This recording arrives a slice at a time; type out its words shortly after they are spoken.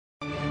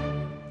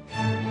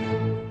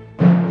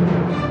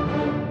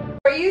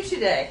How are you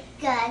today?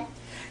 Good.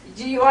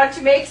 Do you want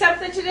to make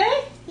something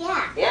today?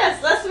 Yeah.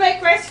 Yes, let's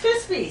make Rice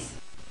Krispies.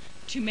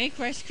 To make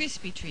Rice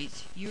Krispie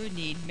treats, you would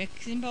need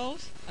mixing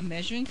bowls, a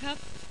measuring cup,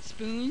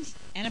 spoons,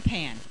 and a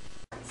pan.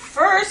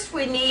 First,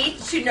 we need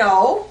to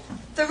know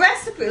the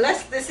recipe.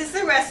 This is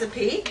the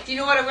recipe. Do you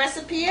know what a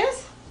recipe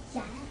is?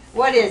 Yes.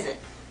 What is it?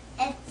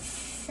 It's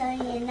so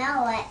you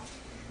know what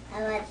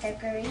the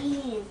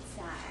ingredients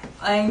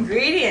are.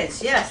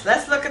 Ingredients, yes.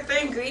 Let's look at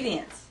the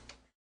ingredients.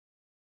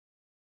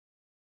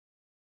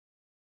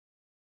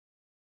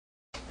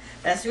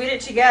 Let's read it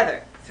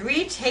together.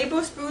 3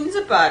 tablespoons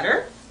of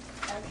butter.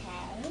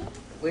 Okay.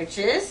 Which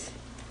is?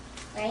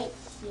 Right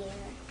here.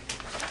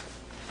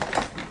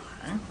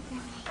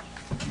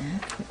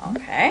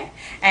 Okay.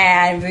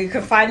 And we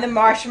can find the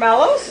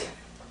marshmallows.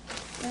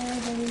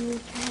 Where do we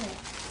cut it?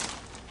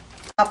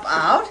 Up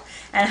out.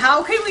 And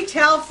how can we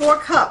tell 4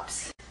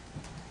 cups?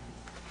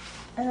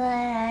 Well,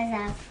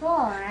 there's a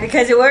 4.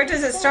 Because where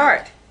does it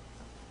start?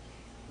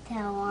 To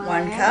 1.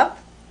 1 cup,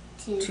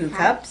 2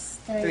 cups,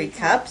 3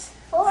 cups,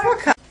 4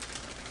 cups.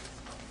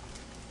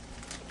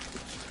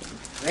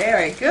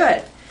 Very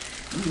good.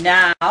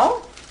 Now,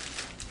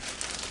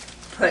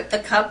 put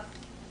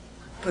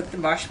the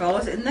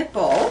marshmallows in the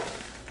bowl.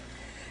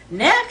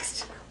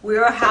 Next,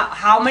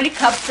 how many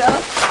cups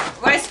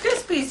of Rice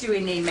Krispies do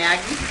we need,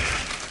 Maggie?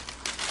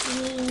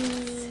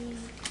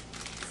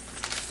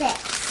 6.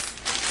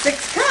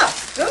 6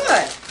 cups.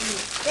 Good.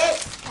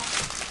 6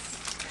 cups.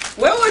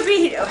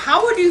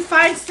 How would you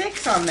find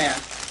 6 on there?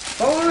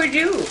 What would we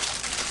do?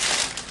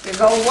 We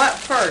go what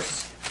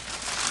first?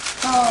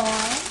 4.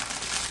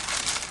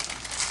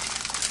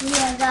 We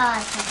got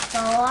a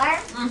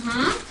 4.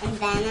 And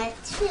then a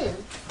 2.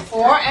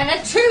 4 and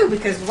a 2,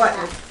 because what?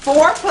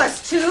 4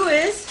 plus 2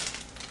 is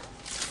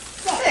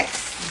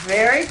 6.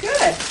 Very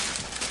good.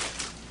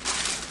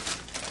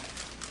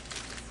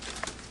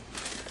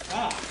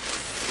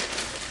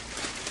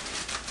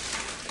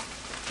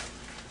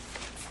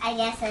 I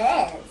guess it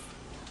is.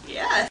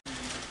 Yes.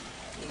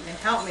 You can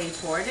help me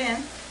pour it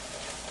in.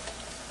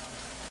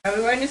 Are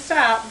we going to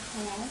stop?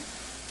 Okay.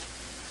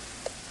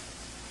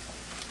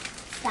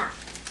 Stop.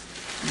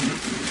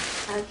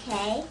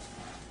 Okay.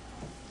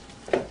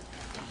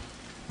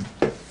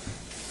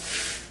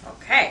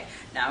 Okay.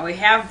 Now we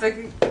have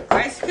the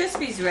Rice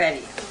Krispies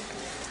ready.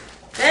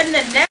 Then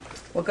the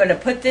next, we're going to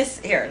put this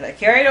here.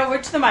 Carry it over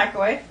to the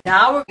microwave.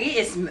 Now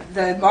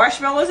the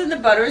marshmallows and the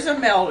butters are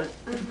melted.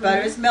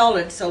 Butter is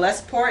melted. So let's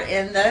pour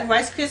in the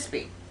Rice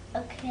Krispie.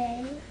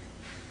 Okay.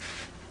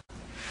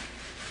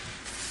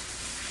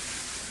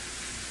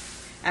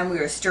 And we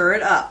will stir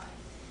it up.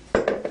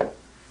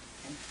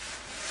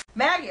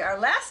 Maggie, our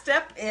last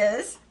step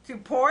is to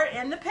pour it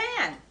in the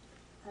pan.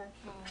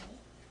 Okay.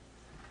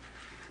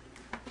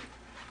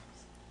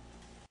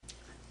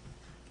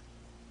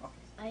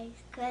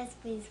 Rice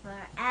Krispies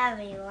for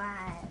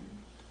everyone.